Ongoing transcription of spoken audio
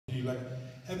Like,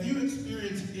 have you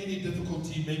experienced any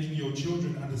difficulty making your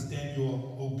children understand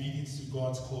your obedience to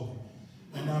God's calling?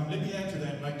 And let me add to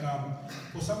that, like,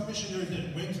 for some missionaries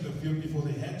that went to the field before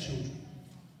they had children,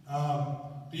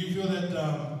 do you feel that,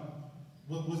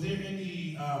 was there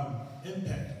any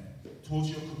impact towards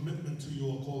your commitment to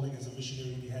your calling as a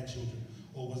missionary when you had children?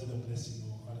 Or was it a blessing,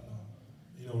 or I don't know,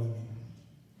 you know what I mean?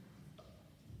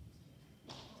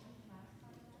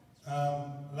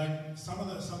 Like some of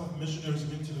the missionaries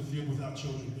went to the field without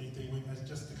children. They went as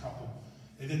just a couple,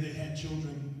 and then they had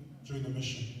children during the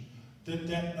mission. Did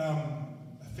that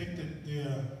affected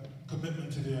their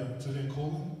commitment to their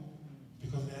calling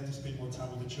because they had to spend more time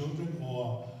with the children,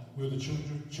 or were the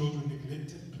children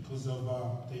neglected because of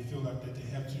they feel like that they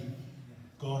have to,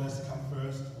 God has to come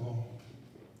first? Or,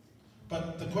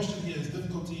 but the question here is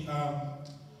difficulty.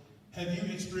 Have you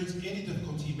experienced any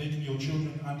difficulty making your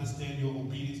children understand your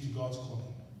obedience to God's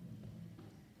calling?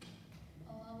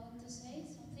 Oh, I want to say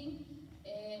something.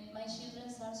 My children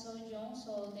are so young,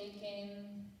 so they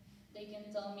can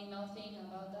tell me nothing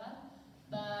about that.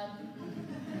 But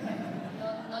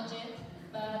not yet.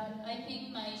 But I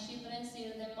think my children see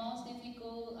the most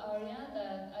difficult area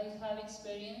that I have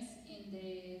experienced in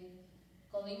the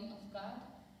calling of God.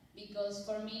 Because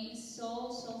for me it's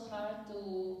so hard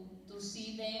to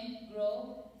see them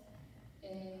grow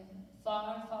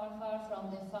far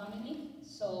from the family.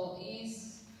 So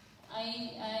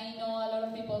I know a lot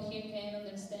of people here can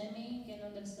understand me, can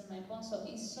understand my point. So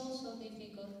it's so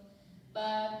difficult.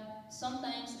 But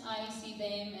sometimes I see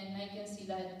them and I can see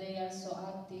that they are so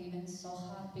active and so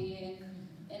happy,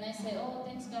 and I say, oh,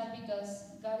 thanks God, because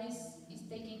God is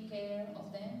taking care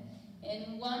of them.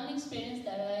 And one experience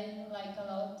that I like a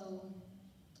lot to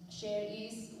share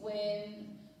is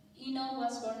when Enoch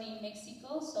was born in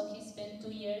Mexico, so he spent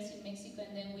 2 years in Mexico,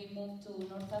 and then we moved to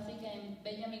North Africa, and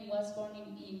Benjamin was born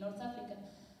in North Africa.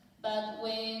 But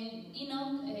when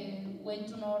Enoch went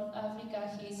to North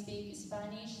Africa, he speaks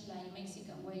Spanish like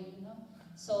Mexican way, you know.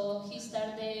 So he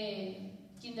started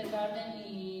kindergarten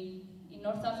in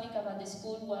North Africa, but the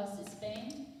school was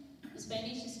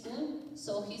Spanish school.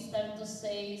 So he started to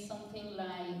say something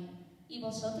like, ¿Y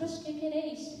vosotros qué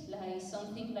queréis? Like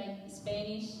something like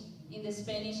Spanish, in the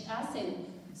Spanish accent.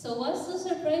 So it was so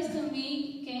surprised to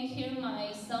me, can hear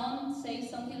my son say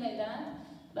something like that.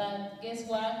 But guess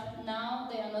what? Now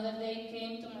another day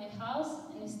came to my house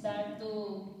and started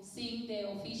to sing the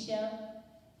official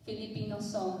Filipino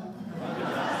song.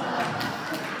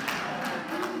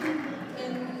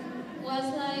 And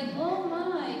was like, oh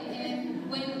my. And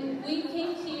when we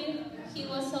came here, he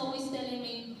was always telling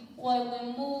me, why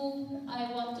we move,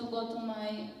 I want to go to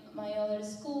my other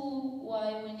school,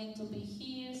 why we need to be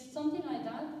here, something like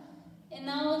that. And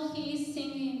now he's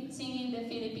singing the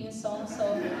Philippine song,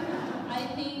 so I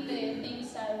think the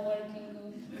things are working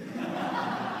good.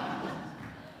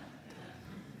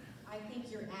 I think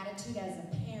your attitude as a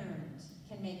parent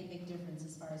can make a big difference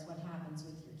as far as what happens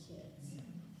with your kids.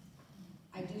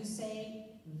 I do say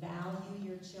value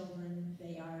your children.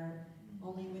 They are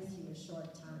only with you a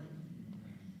short time.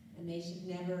 And they should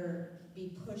never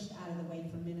be pushed out of the way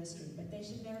for ministry, but they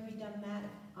should never be done that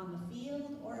on the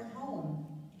field or at home.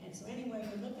 And so anywhere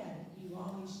you look at it, you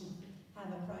always should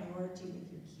have a priority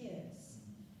with your kids.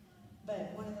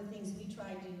 But one of the things we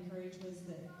tried to encourage was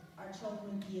that our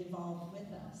children would be involved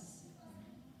with us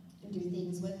and do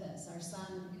things with us. Our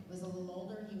son was a little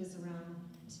older. He was around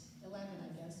 11,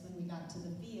 I guess, when we got to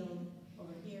the field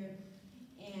over here.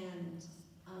 And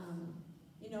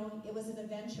you know, it was an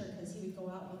adventure because he would go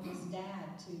out with his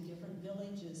dad to different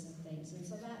villages and things. And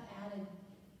so that added,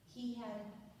 he had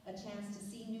a chance to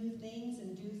see new things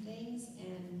and do things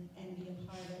and be a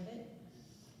part of it.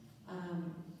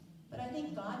 But I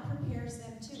think God prepares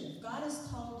them too. If God has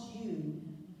called you,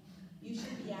 you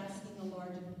should be asking the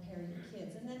Lord to prepare your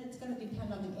kids. And then it's going to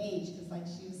depend on the age, because like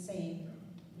she was saying,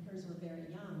 hers were very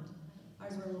young.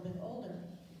 Ours were a little bit older.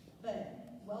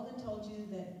 But Weldon told you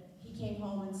that he came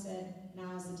home and said,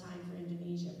 now's the time for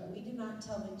Indonesia. But we did not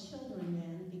tell the children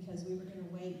then, because we were going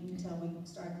to wait until we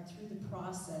started through the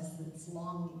process that's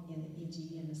long and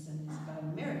itchy in the sense about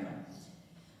America.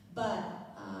 But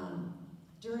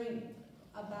during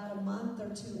about a month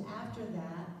or two after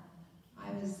that,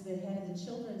 I was the head of the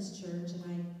children's church,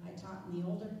 and I taught in the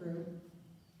older group,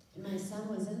 and my son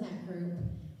was in that group,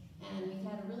 and we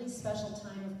had a really special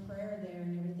time of prayer there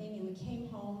and everything, and we came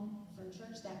home from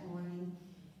church that morning,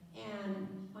 and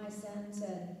my son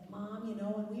said, Mom, you know,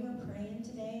 when we were praying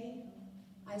today,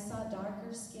 I saw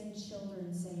darker skinned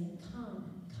children saying,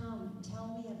 come, tell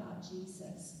me about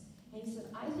Jesus. And he said,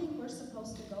 I think we're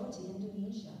supposed to go to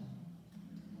Indonesia.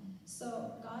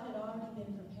 So God had already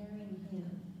been preparing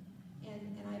him.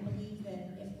 And I believe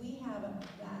have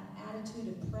that attitude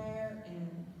of prayer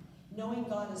and knowing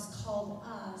God has called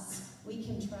us, we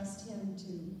can trust Him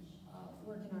to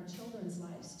work in our children's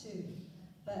lives too.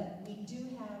 But we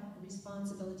do have a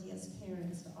responsibility as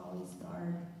parents to always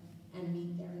guard and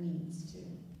meet their needs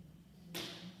too.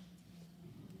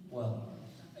 Well,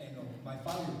 my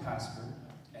father is a pastor,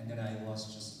 and then I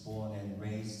was just born and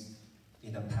raised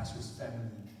in a pastor's family.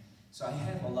 So I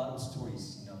have a lot of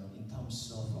stories, in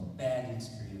terms of a bad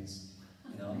experience,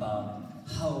 about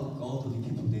how godly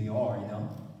people they are,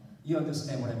 You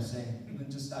understand what I'm saying? Even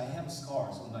just, I have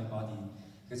scars on my body.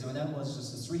 Because when I was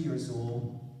just 3 years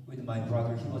old, with my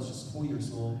brother, he was just 4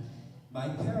 years old, my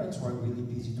parents were really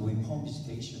busy doing home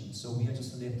visitation, so we had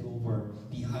just left over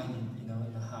behind, in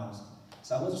the house.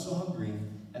 So I was so hungry,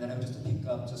 and then I would just pick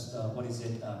up just, pot,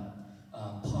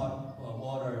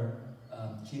 water,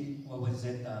 what was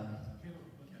it?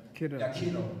 Kiddo. Yeah,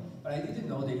 kiddo. But I didn't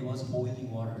know that it was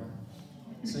boiling water.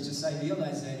 So just I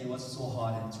realized that it was so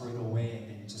hot and threw it away, and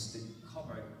then just it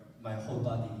covered my whole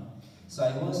body. So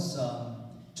I was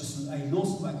I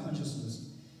lost my consciousness.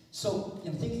 So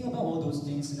I'm thinking about all those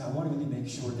things, and I want to really make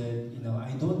sure that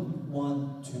I don't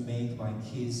want to make my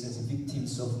kids as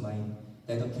victims of my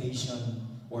dedication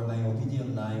or my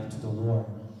obedient life to the Lord.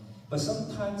 But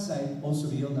sometimes I also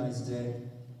realize that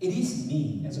it is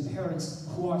me as a parent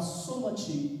who are so much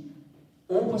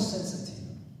oversensitive.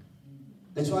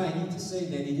 That's why I need to say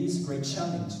that it is a great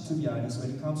challenge, to be honest,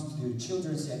 when it comes to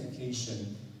children's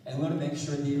education. And we want to make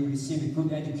sure they receive a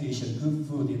good education, good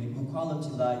food, and a good quality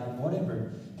life, and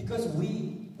whatever. Because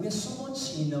we have so much,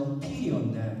 pity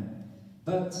on them.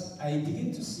 But I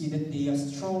begin to see that they are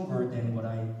stronger than what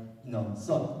I,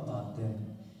 thought about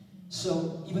them.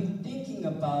 So even thinking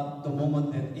about the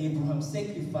moment that Abraham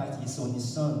sacrificed his only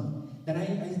son, then I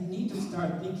need to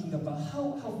start thinking about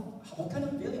what kind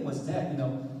of feeling was that,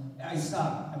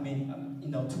 Isaac,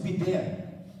 to be there.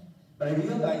 But I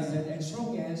realized that as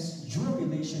long as your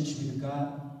relationship with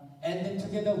God, and then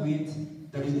together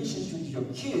with the relationship with your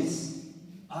kids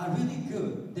are really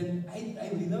good, then I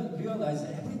realized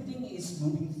that everything is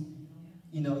moving,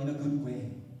 in a good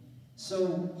way.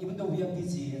 So even though we are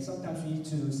busy, and sometimes we need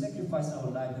to sacrifice our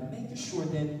life, and make sure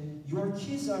that your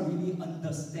kids are really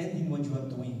understanding what you are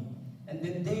doing, and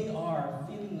that they are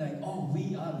feeling like, oh,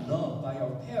 we are loved by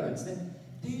our parents. Then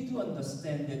they do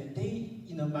understand that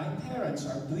my parents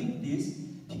are doing this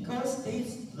because they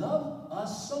love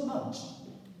us so much.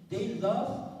 They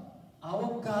love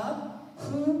our God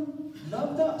who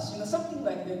loved us. Something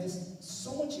like that is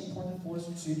so much important for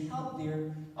us to help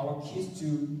our kids to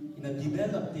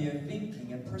develop their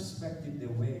thinking and perspective their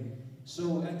way.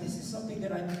 So this is something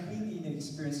that I'm really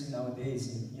experiencing nowadays,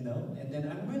 and then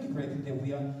I'm really grateful that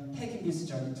we are taking this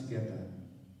journey together.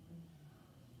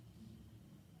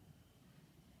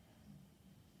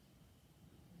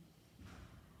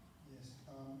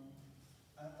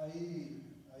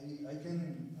 I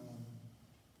can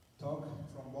talk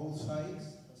from both sides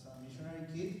as a missionary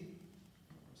kid.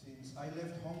 Since I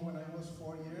left home when I was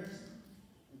 4 years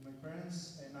with my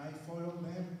parents, and I followed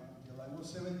them until I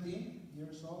was 17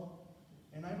 years old.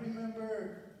 And I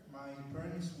remember my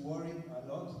parents worried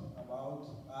a lot about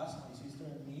us, my sister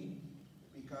and me,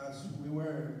 because we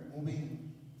were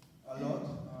moving a lot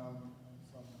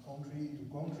from country to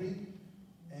country.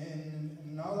 And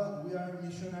now that we are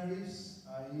missionaries,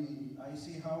 I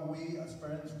see how we as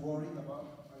parents worry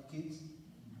about our kids.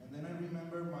 And then I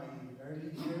remember my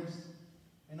early years,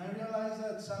 and I realized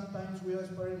that sometimes we as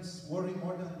parents worry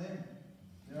more than them.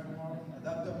 They are more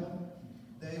adaptable.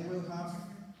 They will have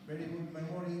very good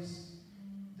memories.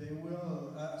 They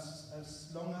will,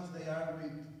 as long as they are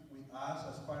with us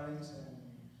as parents,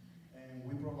 and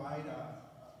we provide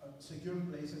a secure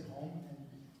place at home,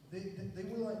 and they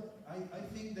will, I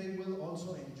think they will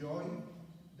also enjoy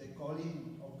the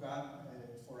calling of God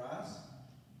for us.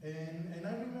 And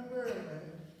I remember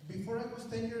before I was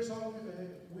 10 years old,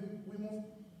 we moved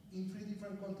in 3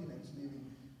 different continents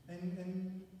living.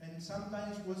 And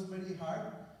sometimes it was very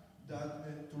hard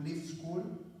to leave school.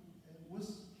 It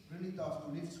was really tough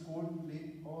to leave school,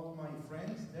 leave all my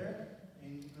friends there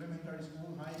in elementary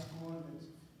school, high school.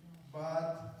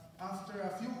 But after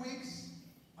a few weeks,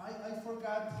 I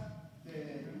forgot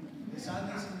the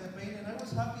sadness and the pain, and I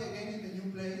was happy again in the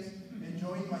new place,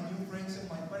 enjoying my new friends, and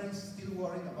my parents still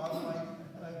worried about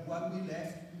what we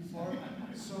left before.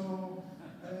 So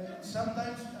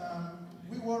sometimes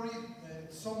we worry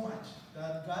so much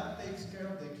that God takes care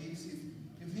of the kids.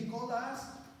 If He called us,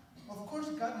 of course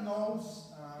God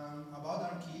knows about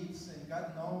our kids, and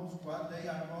God knows what they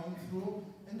are going through,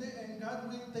 and God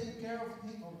will take care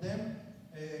of them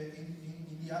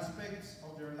in the aspects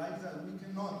of their lives that we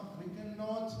cannot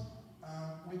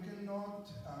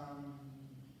cannot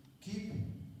keep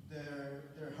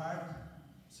their heart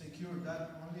secure.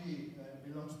 That only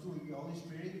belongs to the Holy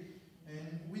Spirit.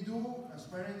 And we do, as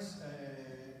parents,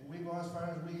 we go as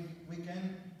far as we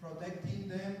can, protecting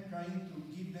them, trying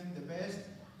to give them the best.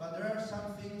 But there are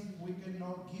some things we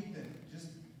cannot give them, just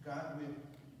God will.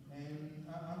 And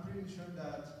I'm pretty sure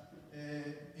that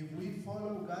if we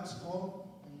follow God's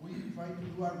call and we try to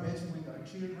do our best with our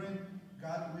children,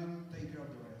 God will take care of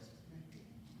the rest.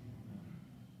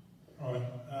 All right.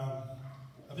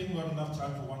 I think we have enough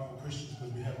time for one more question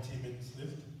because we have 10 minutes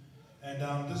left.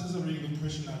 And this is a really good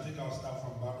question. I think I'll start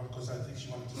from Barbara because I think she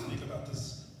wanted to speak about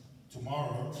this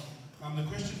tomorrow. The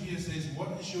question here says, what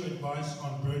is your advice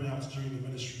on burnouts during the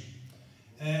ministry?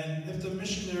 And if the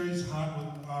missionary's heart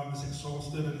is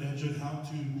exhausted and injured,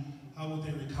 how would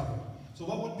they recover? So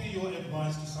what would be your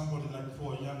advice to somebody, like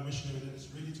for a young missionary that is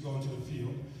ready to go into the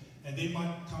field, and they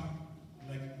might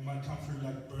come through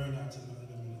like burnouts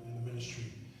in the ministry?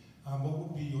 What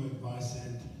would be your advice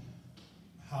and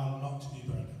how not to be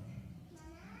burned out?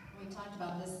 We talked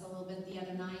about this a little bit the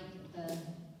other night at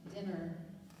the dinner,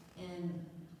 and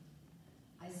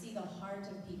I see the heart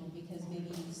of people because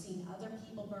maybe you've seen other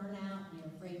people burn out and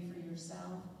you're afraid for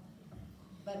yourself.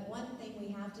 But one thing we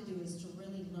have to do is to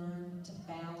really learn to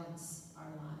balance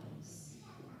our lives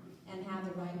and have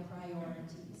the right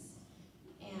priorities.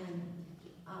 And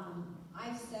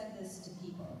I've said this to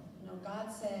people. You know,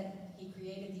 God said He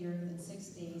created the earth in 6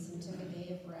 days and took a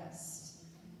day of rest.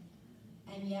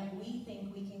 And yet we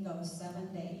think we can go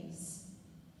 7 days,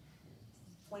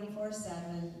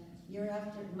 24/7,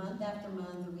 month after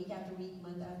month, or week after week,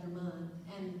 month after month,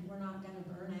 and we're not going to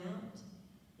burn out.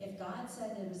 If God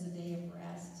said it was a day of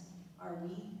rest, are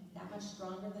we that much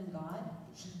stronger than God?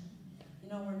 You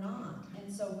know, we're not.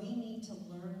 And so we need to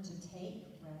learn to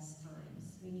take rest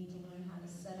times. We need to learn how to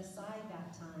set aside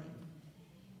that time.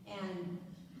 And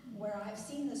where I've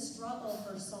seen the struggle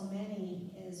for so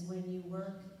many is when you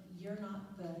work, you're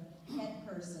not the head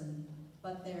person,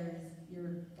 but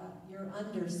you're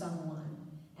under someone,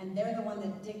 and they're the one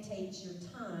that dictates your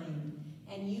time,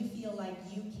 and you feel like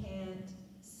you can't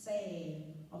say,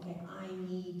 okay, I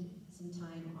need some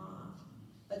time off.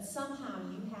 But somehow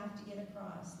you have to get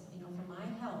across that, you know, for my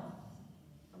health,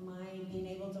 for my being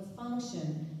able to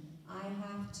function, I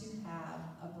have to have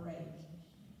a break,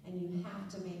 and you have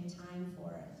to make time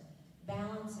for it.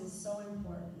 Balance is so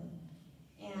important,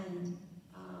 and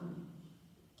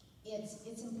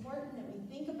it's important that we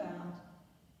think about,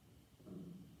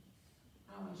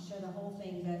 I don't want to share the whole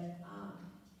thing, but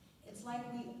it's like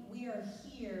we are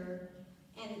here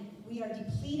and we are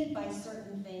depleted by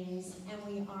certain things and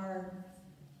we are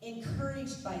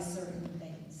encouraged by certain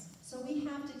things. So we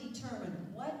have to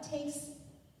determine what takes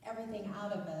everything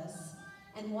out of us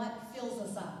and what fills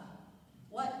us up.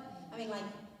 Like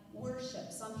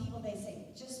worship. Some people, they say,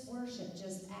 just worship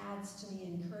just adds to me,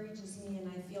 encourages me, and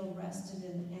I feel rested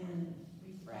and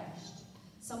refreshed.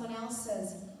 Someone else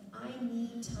says, I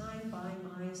need time by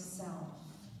myself,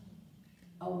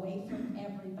 away from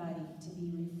everybody, to be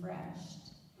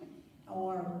refreshed.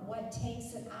 Or what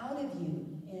takes it out of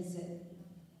you? Is it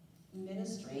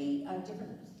ministry,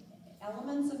 different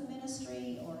elements of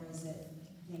ministry, or is it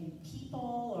maybe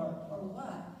people, or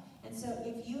what? And so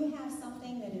if you have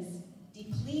something that is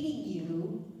depleting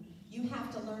you, you have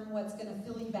to learn what's going to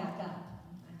fill you back up.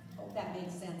 I hope that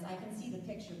makes sense. I can see the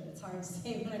picture, but it's hard to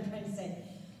say what I'm trying to say.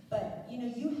 But, you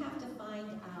know, you have to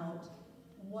find out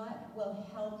what will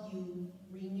help you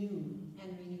renew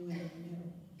and renew and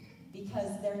renew.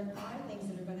 Because there are things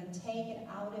that are going to take it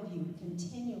out of you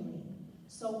continually.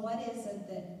 So what is it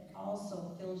that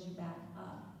also fills you back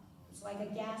up? It's like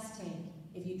a gas tank.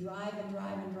 If you drive and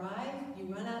drive and drive,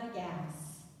 you run out of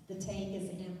gas. The tank is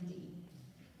empty.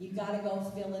 You've got to go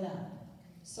fill it up.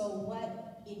 So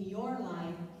what in your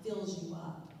life fills you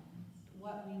up?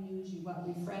 What renews you? What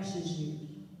refreshes you?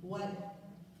 What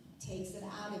takes it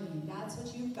out of you? That's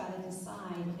what you've got to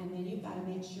decide, and then you've got to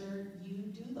make sure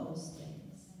you do those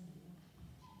things.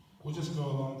 We'll just go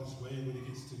along this way when it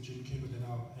gets to Jim Kim, and then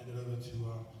I'll hand it over to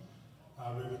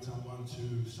Reverend Tamwan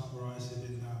to summarize and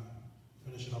then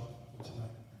finish it up for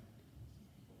tonight.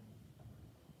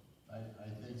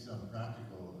 I think some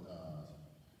practical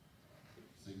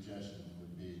suggestions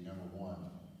would be, number one,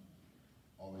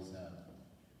 always have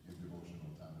your devotional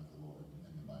time with the Lord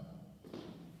and the Bible.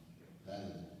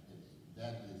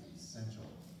 That is essential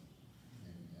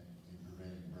in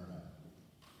preventing burnout.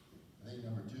 I think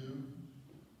number two,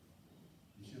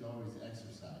 you should always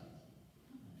exercise.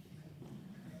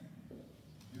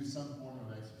 Do some form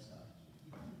of exercise.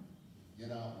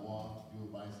 Get out, walk, do a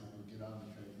bicycle, get on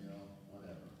the treadmill,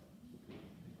 whatever.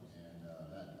 And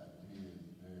that to me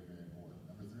is very, very important.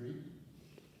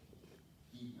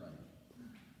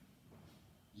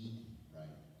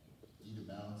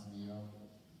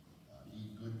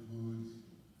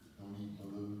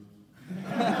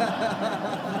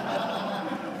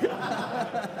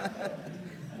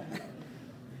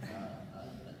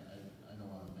 don't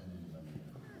want to offend anybody,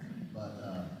 but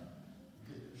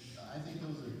I think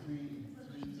those are three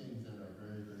things that are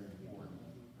very, very important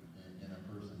in a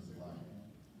person's life,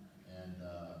 and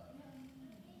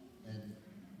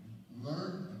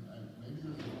learn. Maybe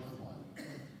there's a fourth one.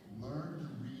 Learn to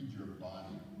read your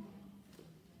body.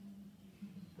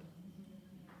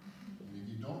 And if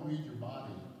you don't read your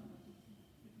body,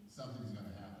 something's going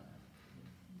to happen.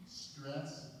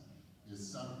 Stress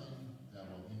is something that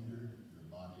will hinder your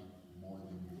body more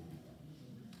than you think.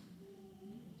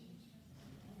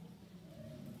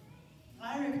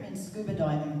 I recommend scuba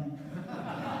diving.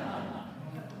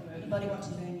 Anybody want to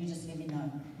learn, you just let me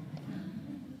know.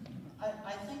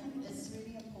 I think it's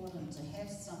really important to have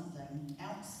something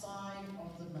outside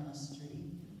of the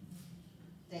ministry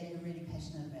that you're really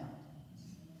passionate about.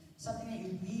 Something that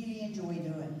you really enjoy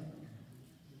doing.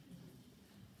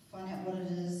 Find out what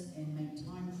it is and make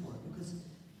time for it, because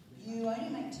you only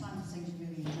make time for things you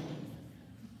really enjoy.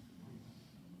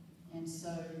 And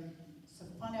so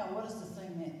find out what is the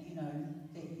thing that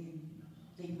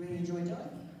that you really enjoy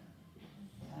doing.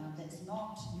 That's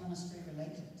not ministry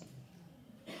related,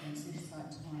 and set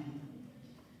aside time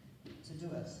to do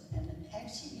it. And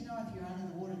actually, if you're under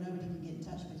the water, nobody can get in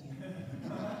touch with you.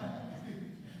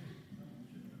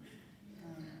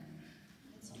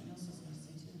 That's something else I was going to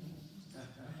say too.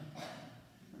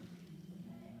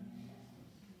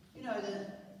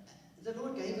 The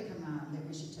Lord gave a command that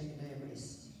we should take a day of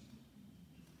rest.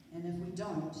 And if we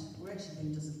don't, we're actually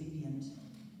being disobedient.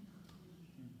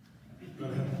 You've got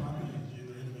to have fun and do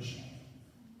the intermission.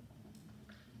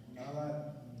 Now that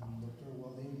Dr.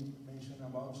 Walding mentioned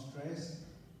about stress,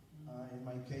 in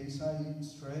my case I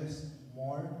stress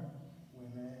more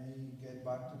when I get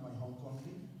back to my home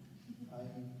country. I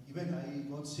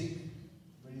got sick,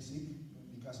 very sick,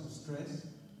 because of stress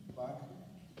back.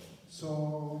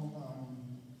 So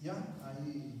I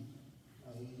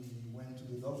went to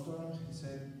the doctor. He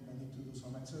said I need to do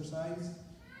some exercise.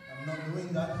 I'm not doing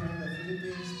that here in the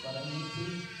Philippines, but I need to.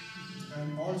 And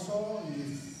also,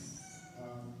 if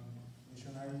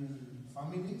missionary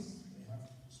families, they have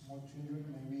small children,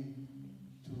 maybe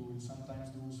to sometimes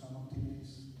do some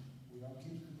activities with our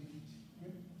kids would be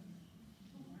good.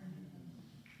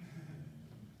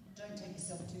 Don't take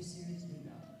yourself too seriously.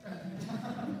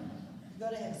 You've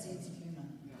got to have a sense of humour.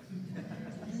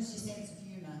 If you lose your sense of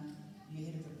humour, you're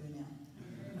headed for burnout.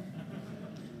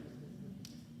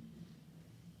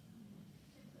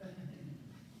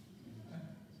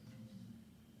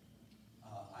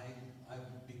 I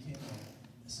became an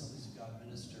Assemblies of God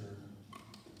minister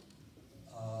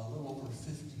a little over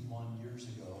 51 years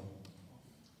ago.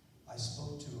 I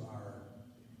spoke to our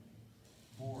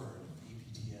board,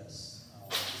 APTS,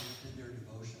 who did their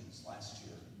devotions last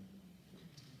year.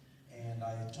 And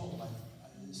I told them,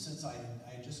 since I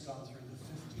had just gone through the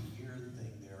 50-year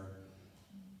thing there,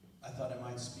 I thought I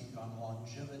might speak on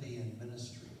longevity in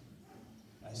ministry.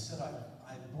 I said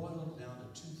I boiled it down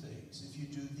to two things. If you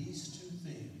do these two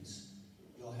things,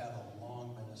 you'll have a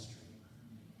long ministry.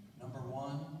 Number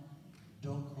one,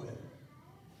 don't quit.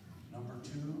 Number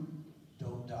two,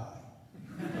 don't die.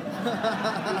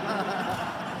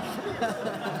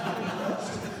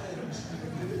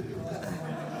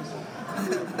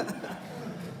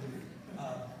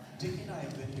 Dick and I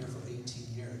have been here for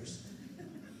 18 years,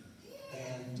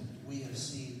 and we have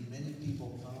seen many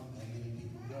people come and many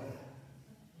people go.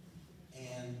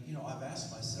 And, I've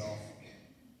asked myself,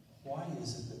 why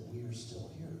is it that we are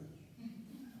still here?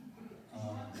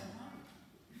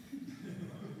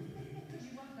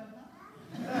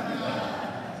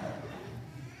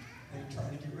 They try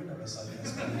to get rid of us, I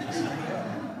guess. But we just don't go.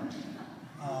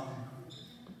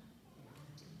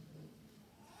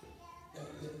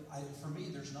 For me,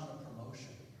 there's not a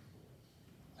promotion.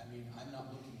 I mean, I'm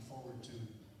not looking forward to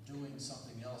doing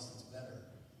something else that's better,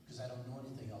 because I don't know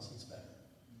anything else that's better.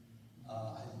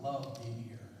 I love being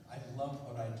here. I love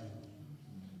what I do.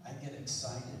 I get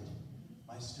excited.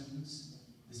 My students,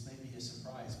 this may be a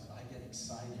surprise, but I get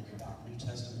excited about New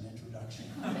Testament introduction.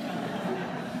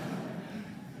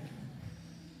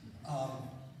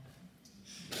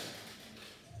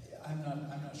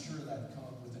 I'm not sure that I've come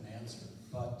up with an answer,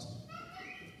 but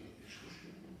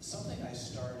something I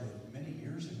started many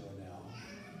years ago now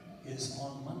is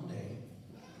on Monday,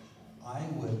 I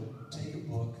would take a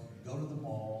book, go to the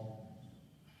mall,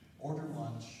 order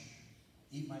lunch,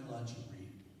 eat my lunch and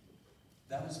read.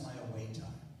 That was my away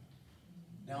time.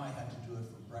 Now I have to do it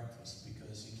for breakfast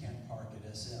because you can't park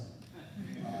at SM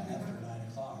after 9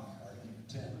 o'clock or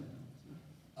 10.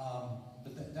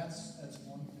 But that's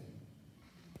one thing.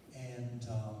 And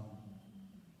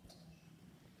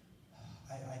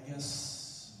I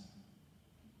guess,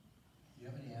 do you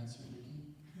have any answer, Nikki?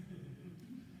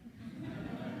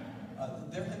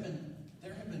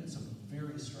 There have been some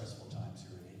very stressful times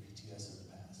here at APTS in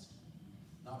the past.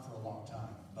 Not for a long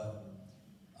time, but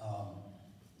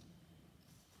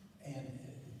and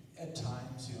at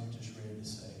times, just ready to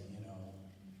say,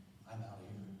 I'm out of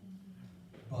here.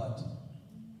 But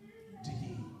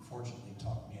Dickie fortunately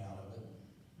talked me out of it,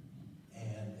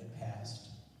 and it passed,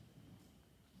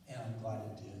 and I'm glad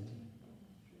it did.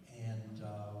 And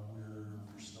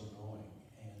we're still going,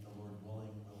 and the Lord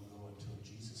willing, we'll go until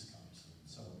Jesus comes.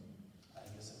 So I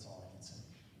guess that's all I can say.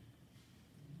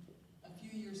 A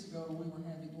few years ago, we were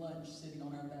having lunch sitting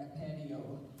on our back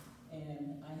patio,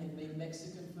 and I had made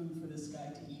Mexican food for this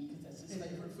guy to eat because that's his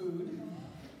favorite food.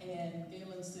 And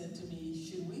Galen said to me,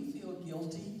 should we feel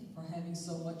guilty for having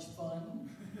so much fun?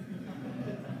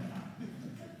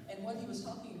 And what he was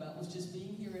talking about was just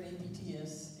being here at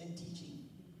APTS and teaching.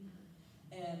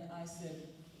 And I said,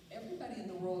 everybody in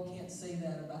the world can't say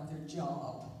that about their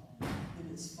job, that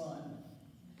it's fun.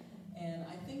 And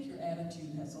I think your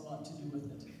attitude has a lot to do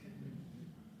with it.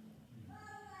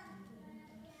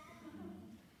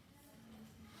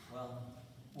 Well,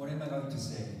 what am I going to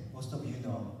say? Most of you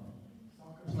know.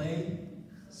 Play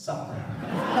soccer.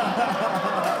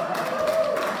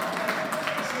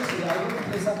 Seriously, are you going to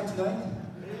play soccer tonight?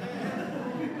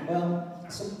 Well,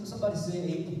 somebody say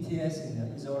APTS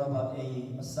is all about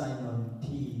A, assignment,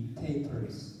 P,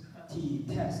 papers, T,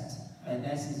 test, and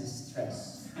S is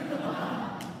stress.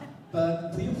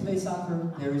 But when you play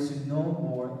soccer, there is no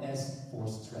more S for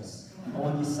stress,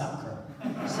 only soccer.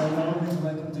 So you're always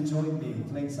welcome to join me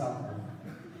playing soccer.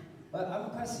 But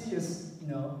I'm quite serious,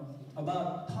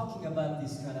 about talking about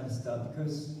this kind of stuff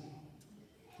because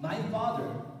my father,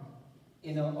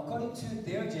 according to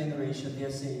their generation, they're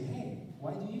saying, hey,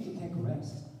 why do you take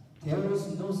rest? There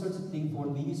is no such thing for a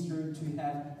minister to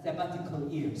have sabbatical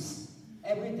years.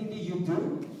 Everything that you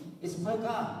do is for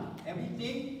God.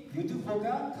 Everything you do for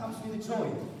God comes with joy.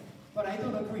 But I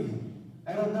don't agree.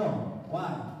 I don't know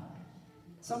why.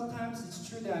 Sometimes it's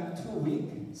true that I'm too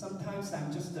weak. Sometimes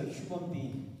I'm just a human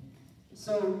being.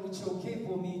 So it's okay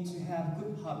for me to have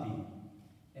good hobby,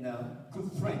 good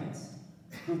friends,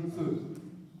 good food.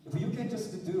 If you can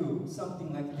just do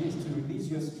something like this to release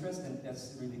your stress, then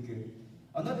that's really good.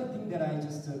 Another thing that I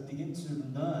just begin to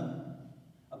learn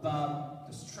about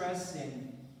the stress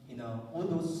and all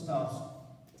those stuff,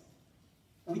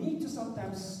 we need to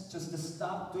sometimes just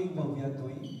stop doing what we are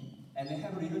doing and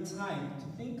have a little time to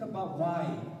think about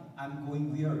why I'm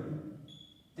going weary.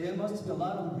 There must be a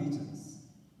lot of reasons.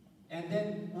 And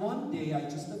then one day I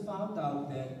just found out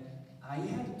that I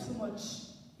had too much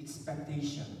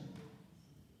expectation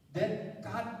that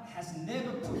God has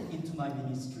never put into my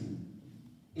ministry.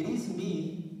 It is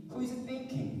me who is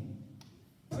thinking,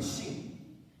 pushing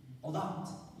a lot.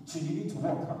 You need to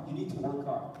work hard. You need to work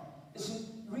hard. It's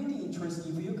really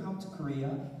interesting if you come to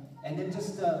Korea and then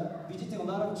just visiting a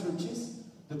lot of churches.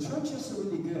 The churches are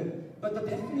really good, but the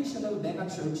definition of mega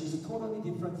church is totally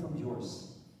different from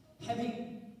yours.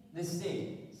 Having, let's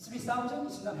say, 3,000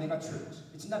 is not mega church.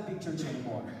 It's not big church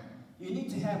anymore. You need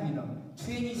to have,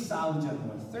 20,000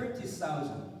 or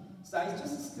 30,000. So I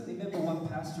just still remember one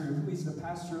pastor who is the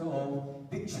pastor of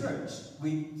big church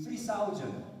with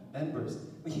 3,000 members.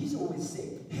 But he's always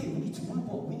saying, hey, we need to move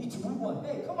on. We need to move on.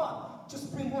 Hey, come on.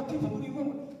 Just bring more people.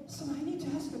 So I need to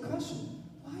ask the question,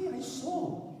 why are you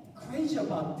so crazy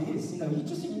about this? You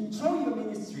just enjoy your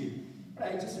ministry. But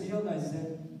I just realized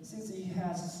that since he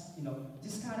has,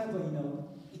 this kind of,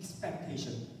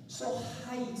 expectation, so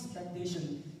high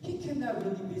expectation, he cannot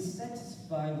really be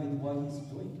satisfied with what he's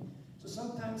doing. So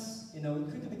sometimes, it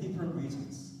could be different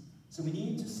reasons. So we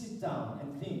need to sit down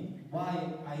and think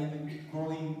why I am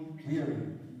growing weary.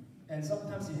 And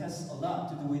sometimes it has a lot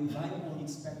to do with my own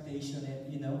expectation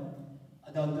and,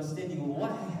 the understanding of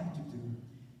what I have to do.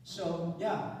 So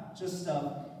yeah, just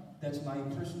that's my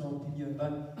personal opinion,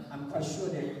 but I'm quite sure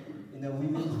that we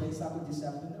will play soccer this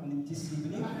afternoon, this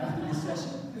evening after this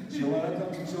session. So you're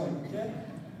welcome to join, okay?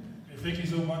 Thank you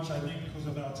so much. I think because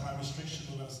of our time restriction,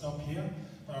 we're going to stop here.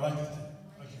 But I'd like to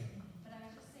okay. But I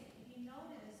was just saying, if you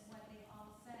notice what they all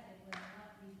said and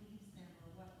what relieves them or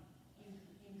what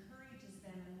encourages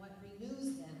them and what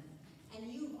renews them, and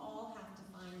you all have to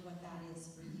find what that is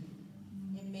for you.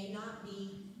 It may not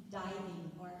be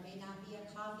diving, or it may not be a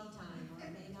coffee time, or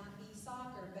it may not be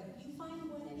soccer, but you find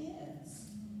what it is.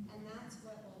 And that's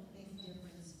what will make a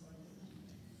difference for you.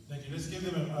 Thank you. Let's give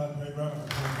them a great round of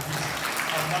applause.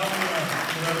 Now we're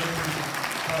ready to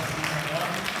pass the time on.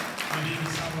 Maybe you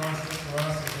can summarize this for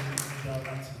us and then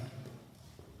back to that.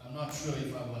 I'm not sure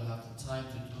if I will have the time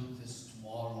to do this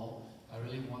tomorrow. I I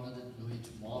really wanted to do it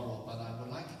tomorrow, but I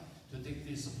would like to take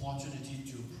this opportunity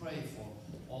to pray for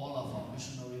all of our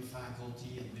missionary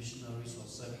faculty and missionaries who are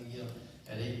serving here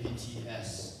at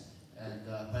APTS. And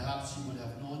perhaps you would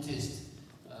have noticed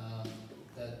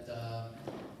that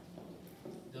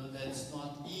that it's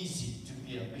not easy to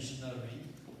be a missionary.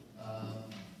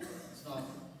 It's not,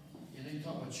 you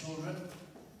talk about children,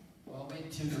 well,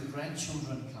 wait till your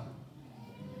grandchildren come.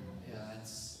 Yeah,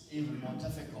 it's even more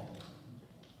difficult.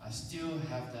 I still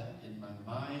have that in my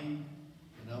mind.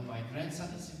 My grandson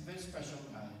is a very special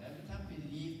guy. Every time we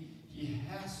leave, he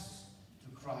has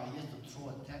to cry. He has to throw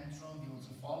a tantrum. He wants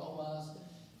to follow us.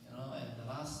 And the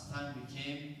last time we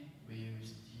came, he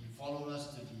followed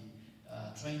us to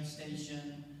the train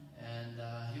station, and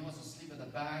he was asleep at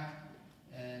the back.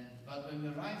 But when we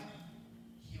arrived,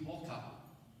 he woke up,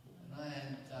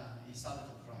 and he started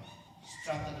to cry.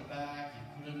 Strapped at the back,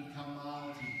 he couldn't come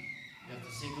out. You have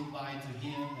to say goodbye to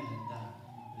him, and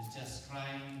he's just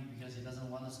crying because he doesn't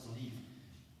want us to leave.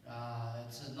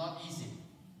 It's not easy.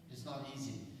 It's not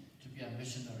easy to be a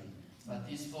missionary. But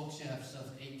these folks here have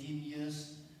served 18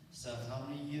 years, served how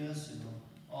many years?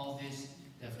 All this.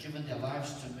 They've given their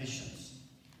lives to missions.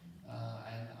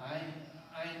 And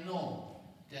I know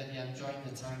that they're enjoying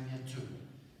the time here too.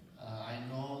 I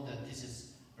know that this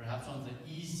is perhaps one of the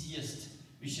easiest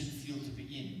mission field to be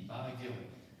in, Baguio,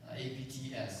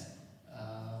 APTS.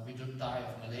 We don't die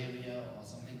of malaria or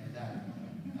something like that.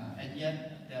 And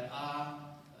yet there are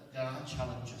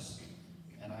challenges,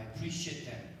 and I appreciate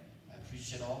them. I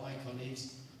appreciate all my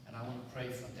colleagues, and I want to pray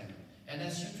for them. And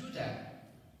as you do that,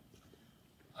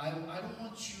 I don't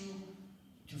want you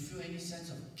to feel any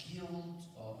sense of guilt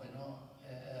or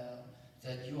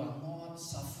that you are not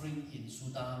suffering in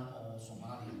Sudan or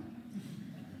Somalia.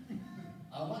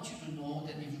 I want you to know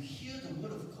that if you hear the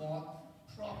word of God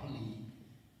properly,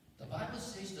 the Bible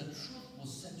says the truth will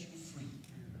set you free.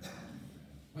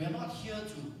 We are not here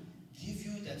to give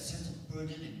you that sense of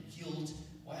burden and guilt.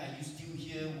 Why are you still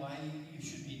here? Why you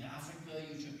should be in Africa?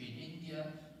 You should be in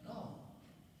India? No.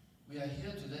 We are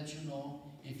here to let you know,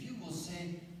 if you will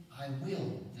say, I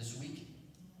will this week,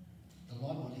 the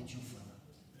Lord will lead you further.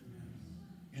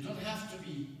 You don't have to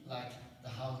be like the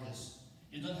Haugas.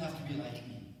 You don't have to be like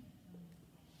me.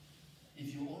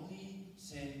 If you only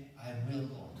say, I will,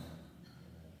 Lord,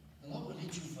 the Lord will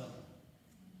lead you further.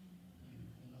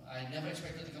 I never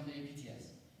expected to come to APTS.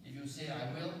 If you say,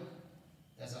 I will,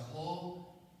 there's a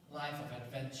whole life of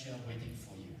adventure waiting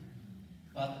for you.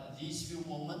 But these few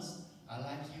moments, I'd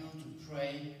like you to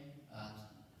pray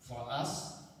for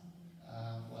us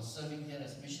who are serving here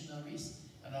as missionaries.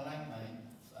 And I'd like my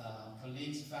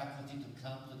colleagues, faculty to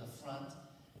come to the front.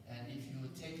 And if you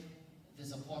would take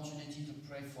this opportunity to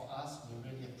pray for us, we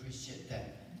really appreciate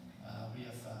that. We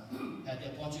have had the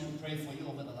opportunity to pray for you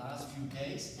over the last few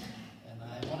days. And I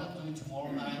want to do it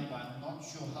tomorrow night, but I'm not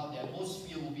sure how the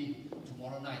atmosphere will be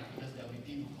tomorrow night because there will be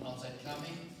people from outside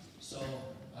coming. So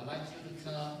I'd like you to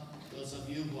come. Those of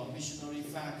you who are missionary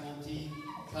faculty,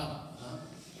 come.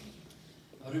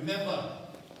 Remember,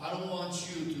 I don't want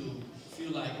you to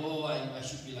feel like, oh, I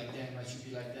should be like them, I should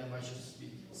be like them, I should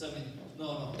be serving.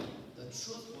 No. The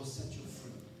truth will set you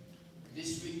free.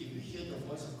 This week, if you hear the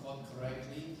voice of God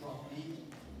correctly, properly,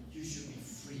 you should be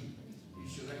free. You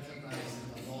should recognize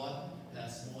that the Lord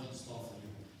has more in store for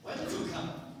you. Why don't you come?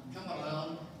 Come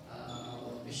around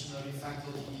our missionary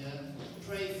faculty here.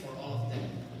 Pray for all of them.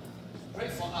 Pray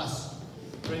for us.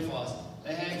 Pray for us.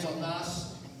 Lay hands on us.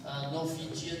 No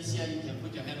Fijians here. You can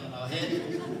put your hand on our head.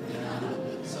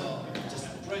 So just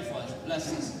pray for us.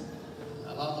 Bless us.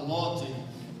 Allow the Lord to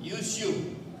use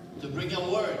you to bring a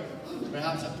word,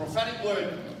 perhaps a prophetic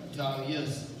word to our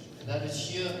ears. And that is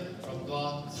hear from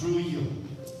God through you.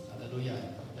 Hallelujah.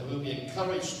 That we'll be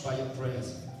encouraged by your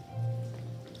prayers.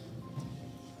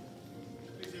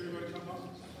 Please, everybody come up.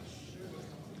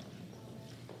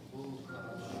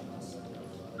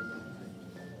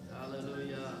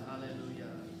 Hallelujah,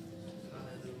 hallelujah,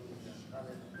 hallelujah,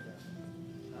 hallelujah,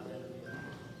 hallelujah.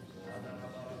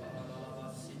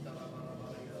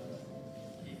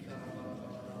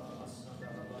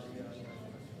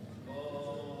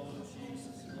 Oh,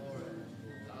 Jesus, Lord.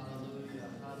 Hallelujah,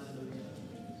 hallelujah.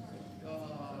 God,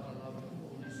 I love you,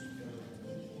 Holy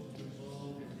Spirit.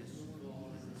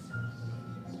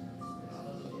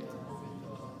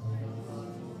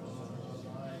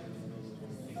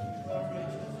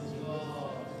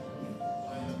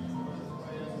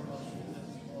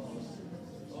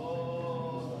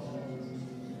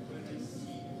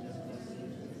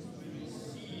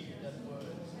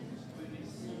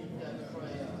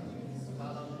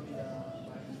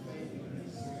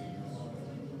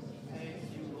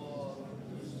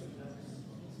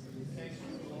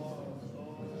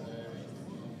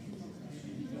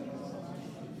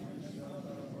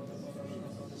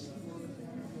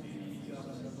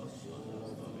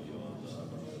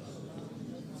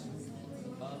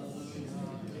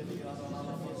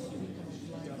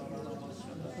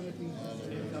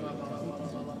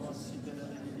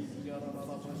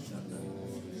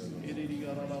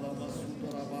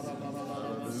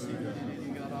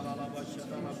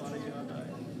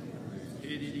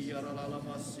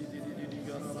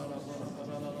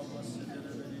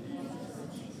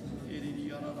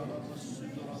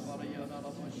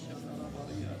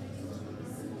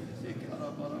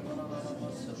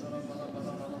 Para